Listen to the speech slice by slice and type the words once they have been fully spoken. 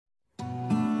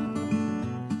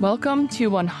Welcome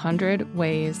to 100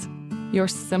 Ways, your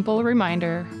simple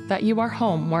reminder that you are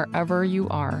home wherever you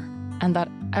are and that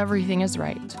everything is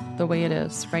right the way it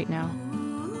is right now.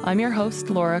 I'm your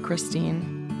host, Laura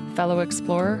Christine, fellow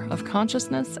explorer of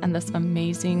consciousness and this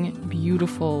amazing,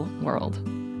 beautiful world.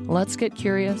 Let's get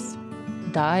curious,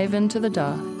 dive into the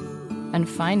duh, and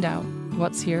find out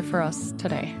what's here for us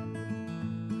today.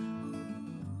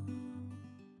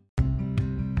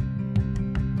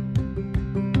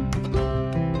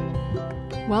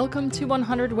 Welcome to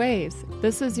 100 Ways.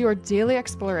 This is your daily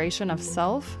exploration of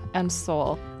self and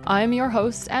soul. I'm your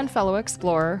host and fellow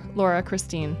explorer, Laura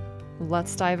Christine.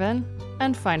 Let's dive in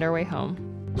and find our way home.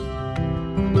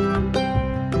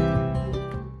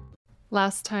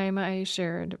 Last time I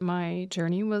shared my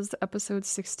journey was episode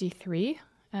 63,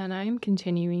 and I'm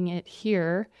continuing it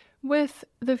here with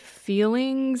the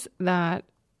feelings that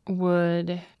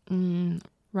would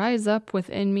rise up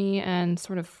within me and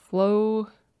sort of flow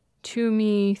to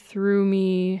me, through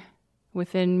me,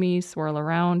 within me, swirl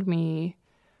around me.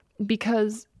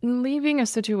 Because leaving a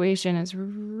situation is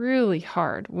really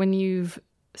hard when you've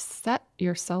set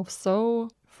yourself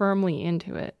so firmly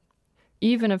into it.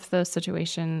 Even if the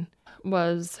situation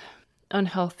was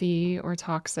unhealthy or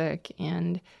toxic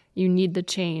and you need the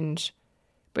change,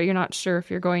 but you're not sure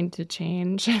if you're going to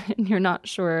change and you're not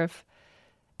sure if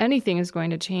anything is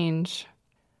going to change.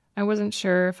 I wasn't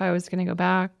sure if I was going to go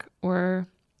back or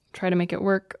try to make it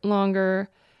work longer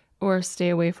or stay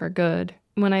away for good.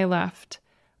 When I left,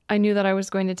 I knew that I was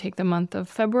going to take the month of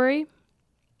February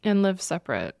and live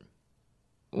separate.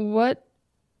 What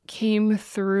came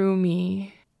through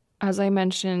me, as I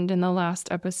mentioned in the last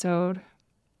episode,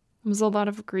 was a lot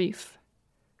of grief.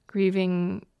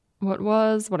 Grieving what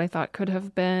was, what I thought could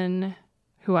have been,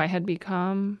 who I had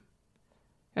become.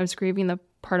 I was grieving the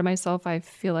part of myself I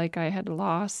feel like I had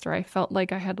lost, or I felt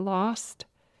like I had lost.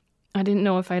 I didn't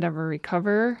know if I'd ever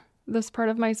recover this part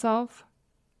of myself.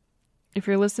 If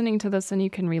you're listening to this and you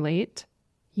can relate,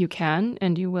 you can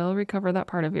and you will recover that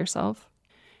part of yourself.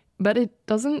 But it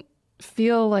doesn't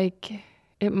feel like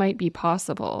it might be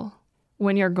possible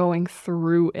when you're going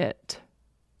through it.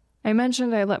 I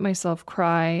mentioned I let myself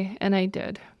cry, and I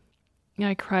did.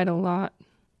 I cried a lot.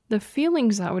 The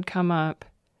feelings that would come up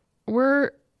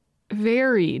were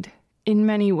varied in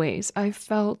many ways. I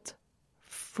felt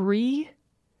free.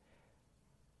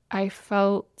 I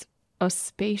felt a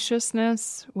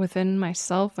spaciousness within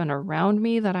myself and around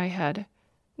me that I had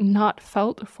not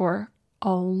felt for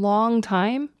a long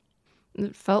time.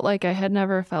 It felt like I had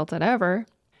never felt it ever.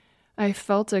 I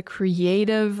felt a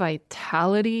creative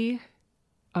vitality,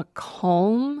 a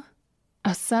calm,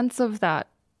 a sense of that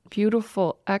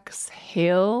beautiful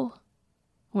exhale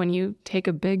when you take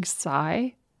a big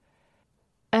sigh.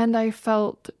 And I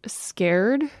felt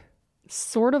scared,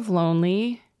 sort of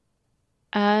lonely,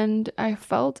 and I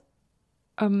felt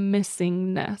a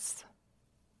missingness.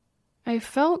 I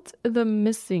felt the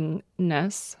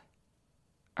missingness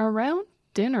around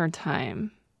dinner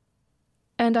time.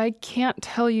 And I can't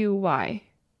tell you why.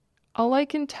 All I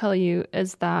can tell you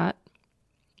is that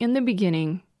in the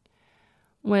beginning,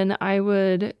 when I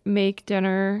would make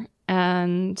dinner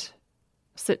and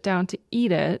sit down to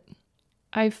eat it,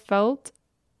 I felt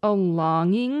a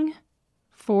longing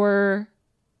for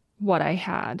what I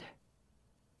had.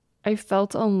 I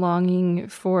felt a longing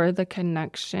for the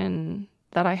connection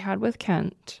that I had with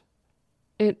Kent.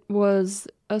 It was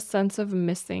a sense of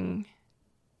missing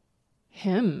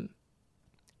him.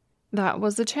 That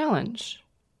was a challenge.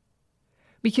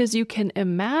 Because you can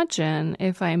imagine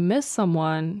if I miss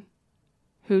someone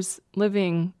who's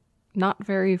living not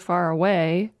very far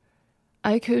away,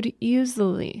 I could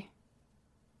easily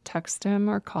text him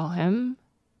or call him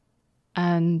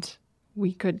and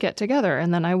we could get together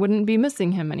and then I wouldn't be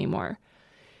missing him anymore.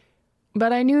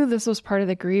 But I knew this was part of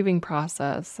the grieving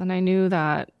process, and I knew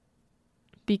that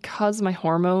because my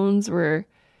hormones were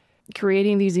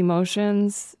creating these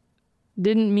emotions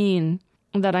didn't mean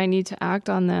that I need to act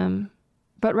on them,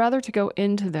 but rather to go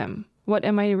into them. What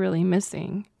am I really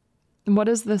missing? What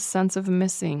is this sense of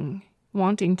missing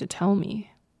wanting to tell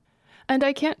me? And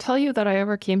I can't tell you that I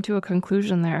ever came to a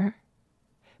conclusion there,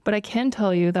 but I can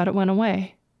tell you that it went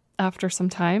away. After some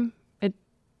time, it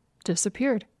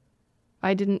disappeared.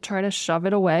 I didn't try to shove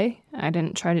it away. I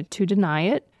didn't try to deny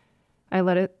it. I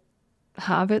let it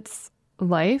have its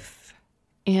life,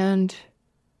 and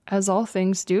as all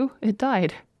things do, it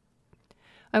died.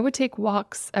 I would take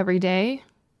walks every day,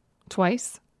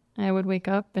 twice. I would wake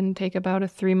up and take about a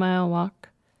 3-mile walk,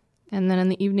 and then in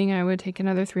the evening I would take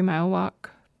another 3-mile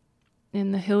walk.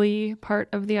 In the hilly part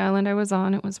of the island I was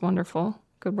on, it was wonderful.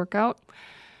 Good workout.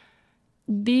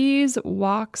 These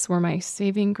walks were my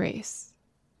saving grace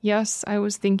Yes, I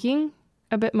was thinking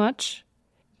a bit much,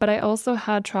 but I also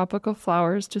had tropical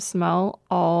flowers to smell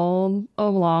all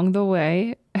along the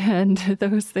way, and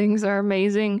those things are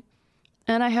amazing.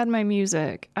 And I had my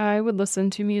music. I would listen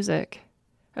to music.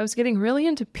 I was getting really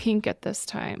into Pink at this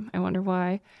time. I wonder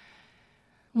why.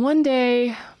 One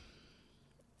day,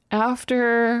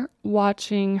 after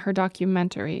watching her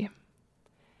documentary,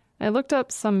 I looked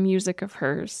up some music of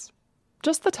hers.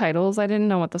 Just the titles. I didn't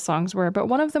know what the songs were, but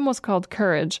one of them was called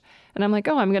Courage. And I'm like,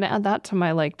 oh, I'm going to add that to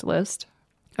my liked list.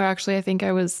 Or actually, I think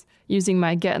I was using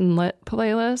my Gettin' Lit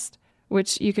playlist,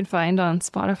 which you can find on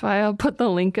Spotify. I'll put the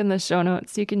link in the show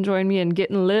notes so you can join me in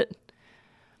getting lit.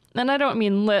 And I don't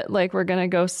mean lit like we're going to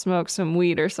go smoke some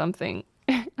weed or something.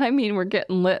 I mean we're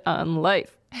getting lit on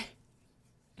life.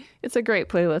 It's a great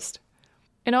playlist.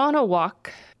 And on a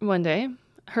walk one day,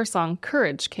 her song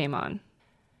Courage came on.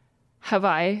 Have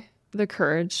I the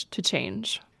courage to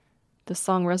change? The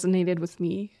song resonated with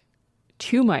me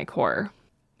to my core.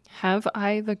 Have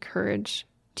I the courage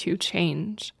to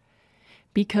change?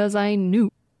 Because I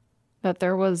knew that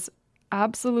there was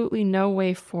absolutely no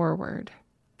way forward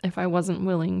if I wasn't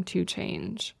willing to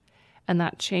change. And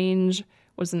that change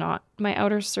was not my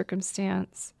outer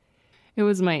circumstance. It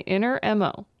was my inner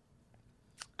MO,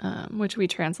 which we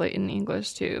translate in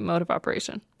English to mode of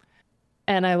operation.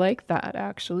 And I like that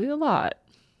actually a lot.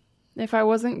 If I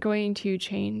wasn't going to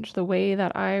change the way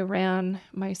that I ran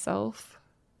myself,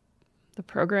 the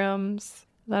programs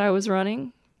that I was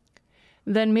running,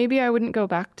 then maybe I wouldn't go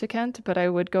back to Kent, but I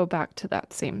would go back to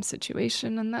that same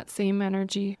situation and that same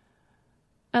energy.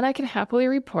 And I can happily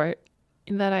report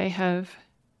that I have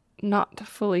not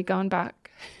fully gone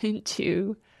back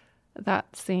into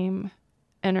that same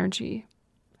energy.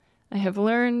 I have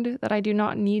learned that I do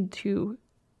not need to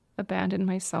abandon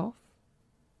myself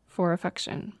for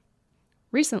affection.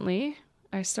 Recently,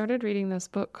 I started reading this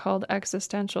book called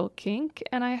Existential Kink,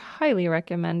 and I highly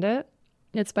recommend it.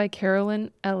 It's by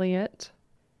Carolyn Elliott.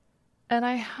 And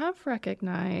I have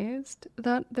recognized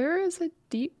that there is a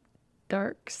deep,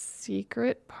 dark,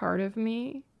 secret part of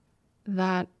me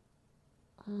that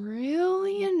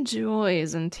really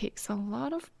enjoys and takes a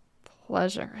lot of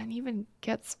pleasure and even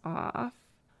gets off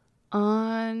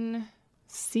on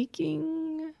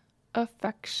seeking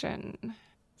affection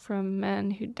from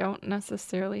men who don't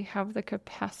necessarily have the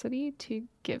capacity to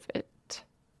give it.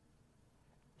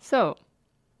 So,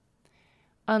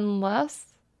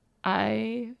 unless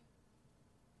I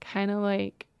kind of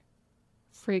like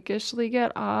freakishly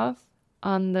get off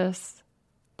on this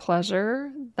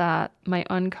pleasure that my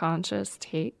unconscious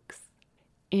takes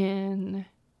in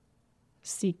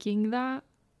seeking that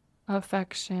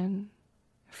affection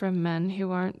from men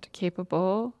who aren't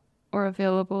capable or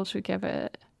available to give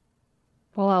it,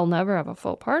 well, I'll never have a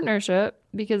full partnership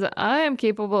because I am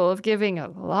capable of giving a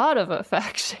lot of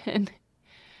affection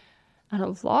and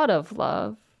a lot of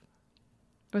love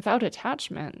without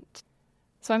attachment.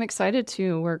 So I'm excited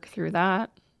to work through that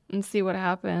and see what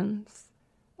happens.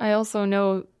 I also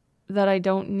know that I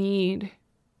don't need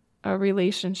a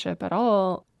relationship at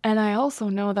all. And I also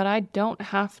know that I don't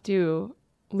have to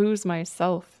lose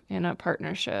myself in a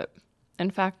partnership.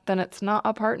 In fact, then it's not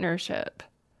a partnership.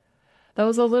 That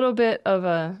was a little bit of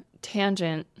a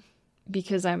tangent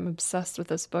because I'm obsessed with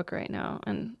this book right now,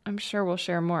 and I'm sure we'll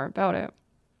share more about it.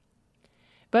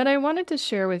 But I wanted to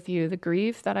share with you the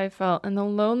grief that I felt and the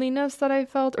loneliness that I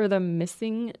felt, or the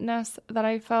missingness that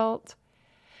I felt.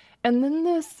 And then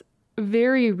this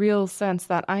very real sense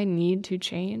that I need to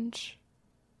change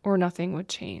or nothing would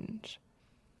change.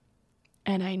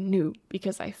 And I knew,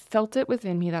 because I felt it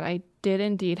within me, that I did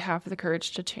indeed have the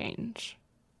courage to change.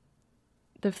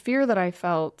 The fear that I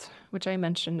felt, which I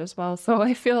mentioned as well, so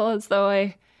I feel as though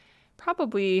I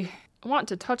probably want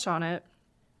to touch on it.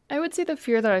 I would say the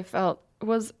fear that I felt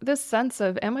was this sense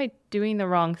of, am I doing the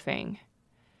wrong thing?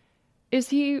 Is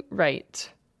he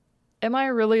right? Am I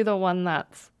really the one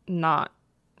that's not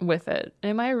with it?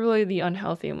 Am I really the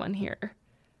unhealthy one here?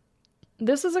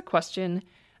 This is a question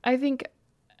I think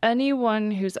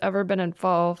anyone who's ever been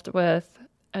involved with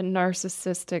a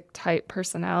narcissistic type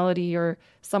personality, or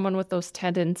someone with those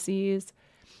tendencies,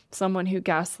 someone who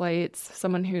gaslights,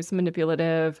 someone who's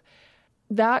manipulative,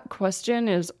 that question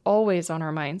is always on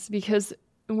our minds because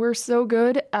we're so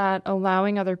good at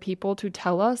allowing other people to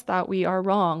tell us that we are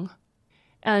wrong.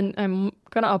 And I'm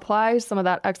going to apply some of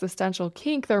that existential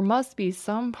kink. There must be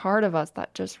some part of us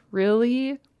that just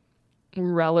really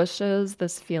relishes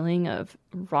this feeling of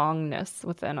wrongness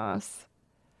within us.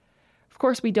 Of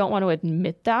course, we don't want to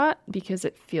admit that because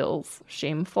it feels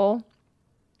shameful.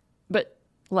 But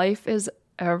life is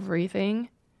everything.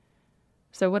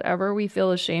 So whatever we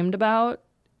feel ashamed about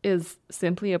is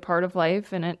simply a part of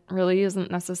life, and it really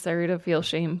isn't necessary to feel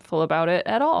shameful about it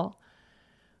at all.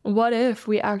 What if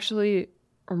we actually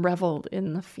reveled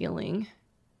in the feeling?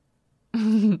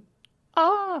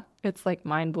 It's like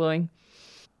mind-blowing.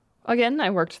 Again, I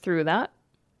worked through that.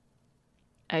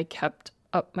 I kept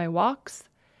up my walks.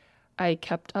 I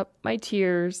kept up my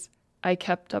tears. I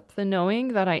kept up the knowing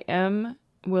that I am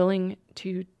willing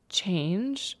to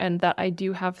change and that I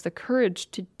do have the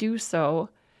courage to do so.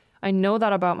 I know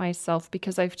that about myself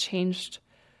because I've changed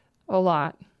a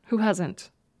lot. Who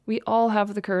hasn't? We all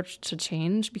have the courage to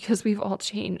change because we've all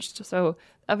changed. So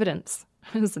evidence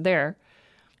is there.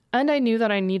 And I knew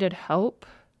that I needed help.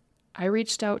 I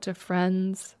reached out to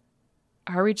friends.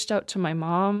 I reached out to my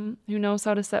mom, who knows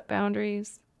how to set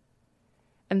boundaries.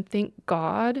 And thank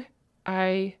God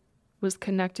I was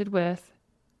connected with.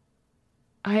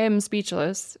 I am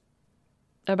speechless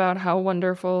about how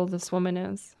wonderful this woman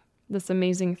is, this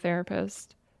amazing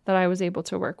therapist that I was able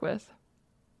to work with.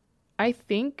 I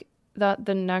think that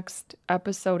the next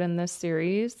episode in this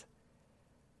series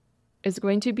is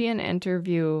going to be an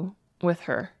interview with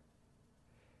her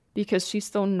because she's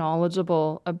so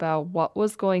knowledgeable about what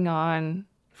was going on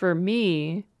for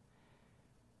me,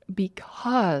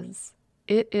 because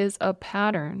it is a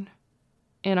pattern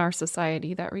in our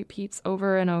society that repeats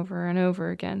over and over and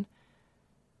over again.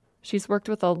 She's worked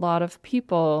with a lot of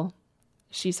people.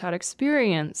 She's had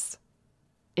experience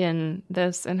in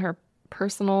this in her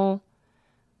personal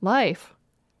life.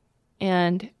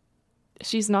 And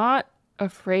she's not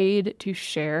afraid to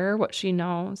share what she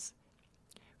knows.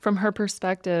 From her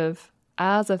perspective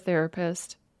as a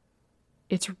therapist,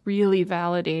 it's really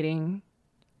validating.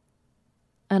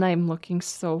 And I'm looking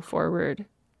so forward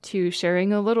to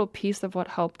sharing a little piece of what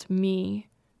helped me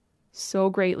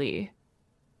so greatly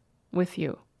with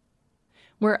you.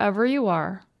 Wherever you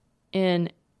are in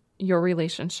your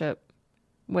relationship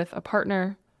with a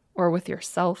partner or with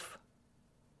yourself,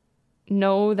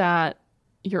 know that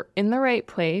you're in the right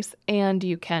place and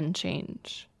you can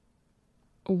change.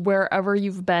 Wherever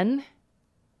you've been,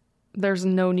 there's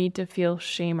no need to feel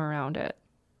shame around it.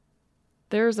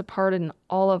 There's a part in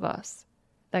all of us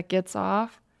that gets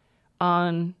off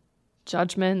on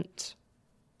judgment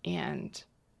and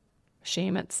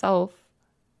shame itself,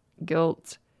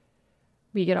 guilt.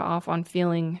 We get off on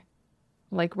feeling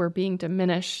like we're being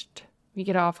diminished. We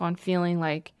get off on feeling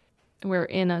like we're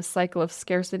in a cycle of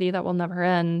scarcity that will never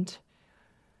end.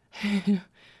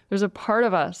 There's a part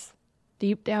of us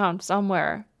deep down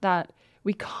somewhere that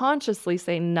we consciously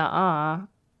say, nah,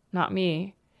 not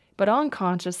me, but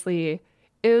unconsciously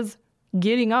is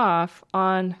getting off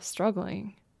on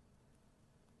struggling.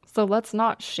 So let's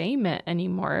not shame it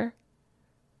anymore.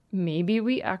 Maybe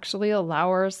we actually allow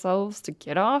ourselves to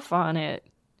get off on it.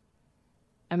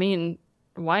 I mean,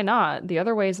 why not? The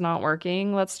other way's not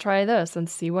working. Let's try this and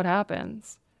see what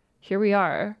happens. Here we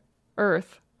are.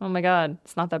 Earth. Oh my God,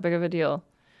 it's not that big of a deal.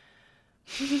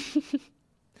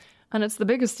 And it's the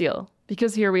biggest deal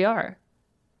because here we are.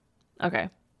 Okay.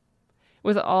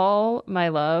 With all my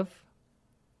love,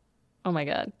 oh my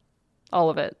God, all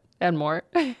of it and more,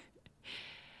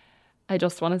 I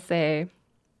just want to say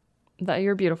that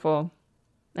you're beautiful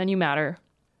and you matter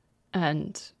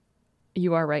and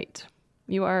you are right.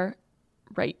 You are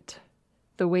right.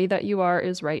 The way that you are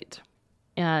is right.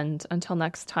 And until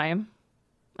next time,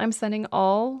 I'm sending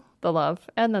all the love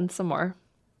and then some more.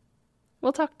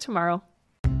 We'll talk tomorrow.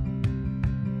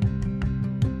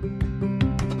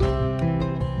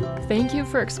 Thank you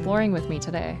for exploring with me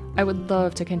today. I would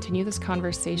love to continue this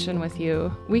conversation with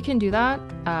you. We can do that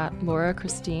at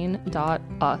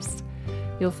laurachristine.us.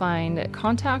 You'll find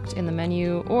contact in the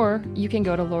menu, or you can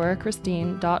go to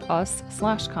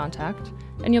laurachristine.us/contact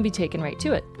and you'll be taken right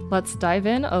to it. Let's dive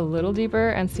in a little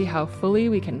deeper and see how fully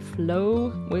we can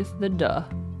flow with the duh.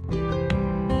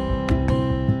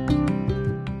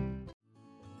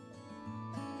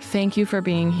 Thank you for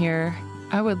being here.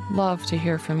 I would love to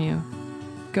hear from you.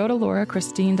 Go to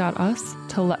laurachristine.us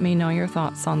to let me know your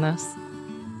thoughts on this.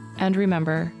 And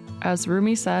remember, as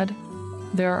Rumi said,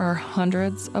 there are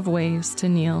hundreds of ways to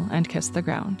kneel and kiss the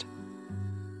ground.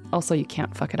 Also, you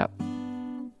can't fuck it up.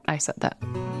 I said that.